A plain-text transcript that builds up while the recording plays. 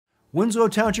Winslow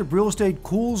Township real estate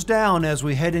cools down as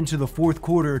we head into the fourth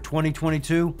quarter of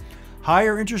 2022.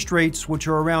 Higher interest rates, which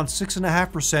are around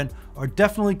 6.5%, are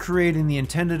definitely creating the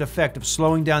intended effect of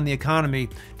slowing down the economy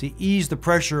to ease the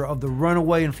pressure of the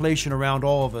runaway inflation around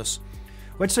all of us.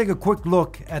 Let's take a quick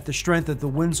look at the strength of the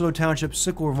Winslow Township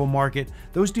Sicklerville market.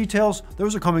 Those details,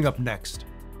 those are coming up next.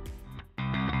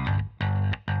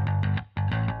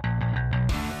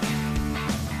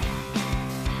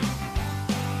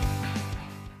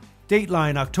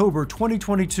 Dateline October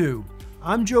 2022.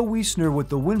 I'm Joe Wiessner with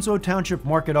the Winslow Township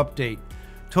Market Update.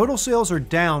 Total sales are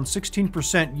down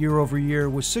 16% year over year,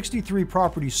 with 63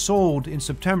 properties sold in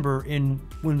September in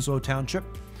Winslow Township.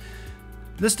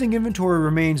 Listing inventory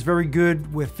remains very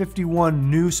good with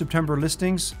 51 new September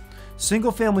listings.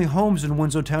 Single-family homes in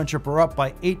Winslow Township are up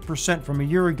by 8% from a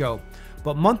year ago,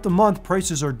 but month-to-month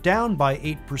prices are down by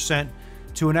 8%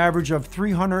 to an average of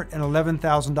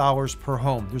 $311,000 per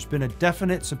home. There's been a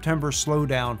definite September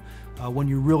slowdown when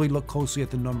you really look closely at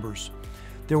the numbers.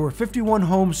 There were 51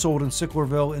 homes sold in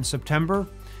Sicklerville in September,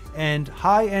 and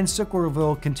high-end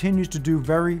Sicklerville continues to do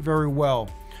very, very well.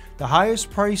 The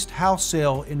highest priced house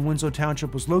sale in Winslow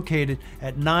Township was located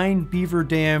at 9 Beaver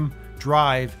Dam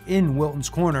Drive in Wilton's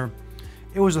Corner.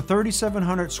 It was a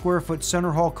 3,700 square foot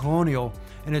center hall colonial,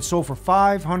 and it sold for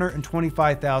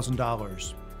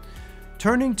 $525,000.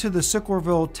 Turning to the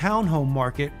Sicklerville townhome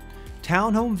market,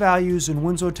 townhome values in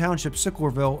Winslow Township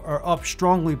Sicklerville are up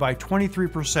strongly by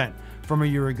 23% from a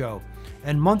year ago,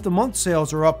 and month-to-month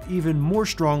sales are up even more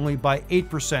strongly by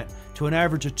 8% to an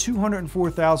average of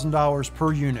 $204,000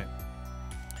 per unit.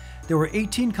 There were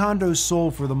 18 condos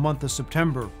sold for the month of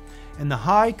September, and the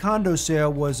high condo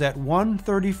sale was at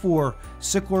 134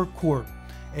 Sickler Court,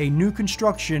 a new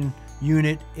construction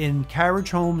unit in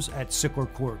Carriage Homes at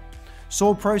Sickler Court.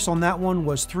 Sold price on that one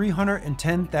was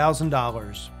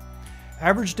 $310,000.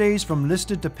 Average days from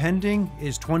listed to pending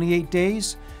is 28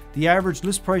 days. The average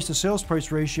list price to sales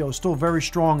price ratio is still very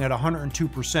strong at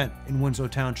 102% in Winslow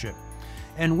Township.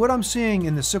 And what I'm seeing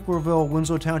in the Sicklerville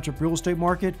Winslow Township real estate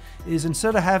market is,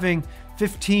 instead of having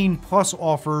 15 plus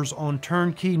offers on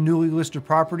turnkey newly listed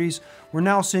properties, we're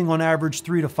now seeing on average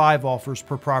 3 to 5 offers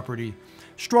per property.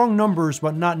 Strong numbers,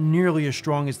 but not nearly as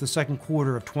strong as the second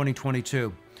quarter of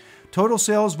 2022. Total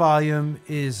sales volume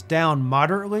is down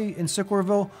moderately in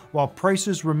Sicklerville, while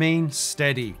prices remain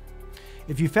steady.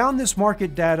 If you found this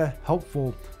market data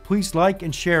helpful, please like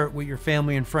and share it with your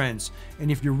family and friends. And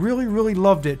if you really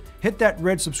loved it, hit that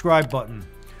red subscribe button.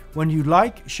 When you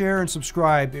like, share, and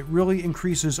subscribe, it really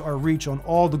increases our reach on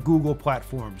all the Google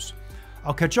platforms.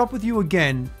 I'll catch up with you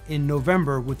again in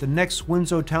November with the next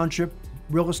Winslow Township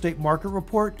Real Estate Market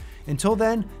Report. Until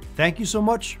then, thank you so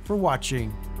much for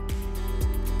watching.